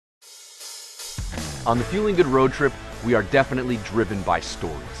On the Fueling Good road trip, we are definitely driven by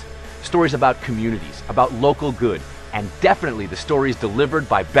stories. Stories about communities, about local good, and definitely the stories delivered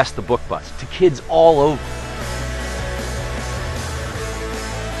by Bess the Book Bus to kids all over.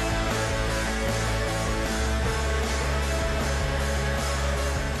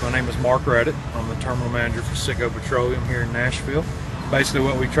 My name is Mark Reddit. I'm the terminal manager for Citgo Petroleum here in Nashville. Basically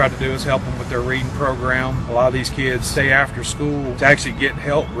what we try to do is help them with their reading program. A lot of these kids stay after school to actually get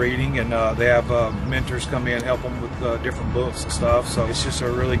help reading, and they have mentors come in and help them with different books and stuff. So it's just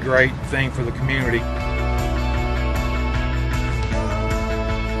a really great thing for the community.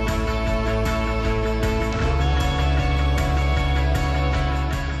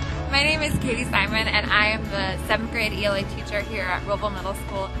 My name is Caity Simon, and I am the 7th grade ELA teacher here at Roval Middle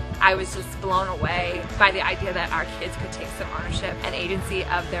School. I was just blown away by the idea that our kids could take some ownership and agency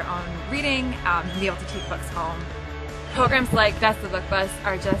of their own reading and be able to take books home. Programs like Bess the Book Bus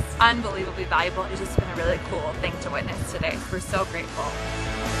are just unbelievably valuable. It's just been a really cool thing to witness today. We're so grateful.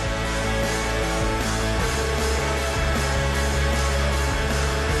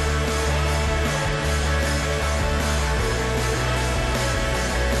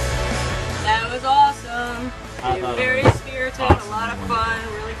 That was awesome. Very spirited, a lot of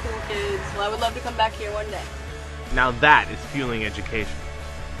fun, really cool kids. Well, I would love to come back here one day. Now that is fueling education.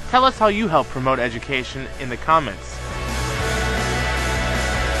 Tell us how you help promote education in the comments.